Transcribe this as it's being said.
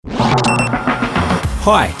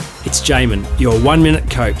Hi, it's Jaemin, your 1-minute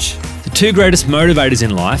coach. The two greatest motivators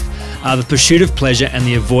in life are the pursuit of pleasure and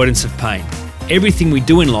the avoidance of pain. Everything we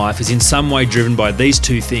do in life is in some way driven by these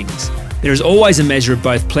two things. There is always a measure of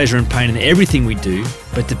both pleasure and pain in everything we do,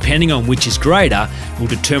 but depending on which is greater will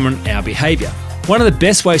determine our behaviour. One of the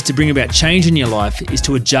best ways to bring about change in your life is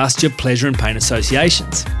to adjust your pleasure and pain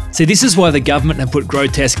associations. See, this is why the government have put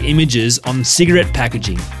grotesque images on cigarette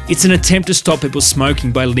packaging. It's an attempt to stop people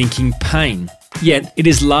smoking by linking pain. Yet, it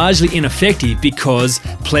is largely ineffective because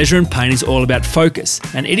pleasure and pain is all about focus,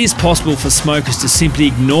 and it is possible for smokers to simply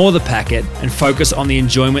ignore the packet and focus on the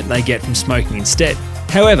enjoyment they get from smoking instead.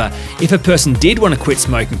 However, if a person did want to quit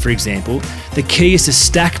smoking, for example, the key is to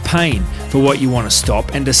stack pain for what you want to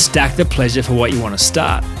stop and to stack the pleasure for what you want to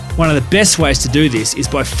start. One of the best ways to do this is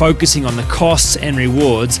by focusing on the costs and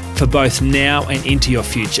rewards for both now and into your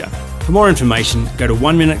future. For more information, go to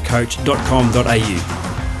oneminutecoach.com.au.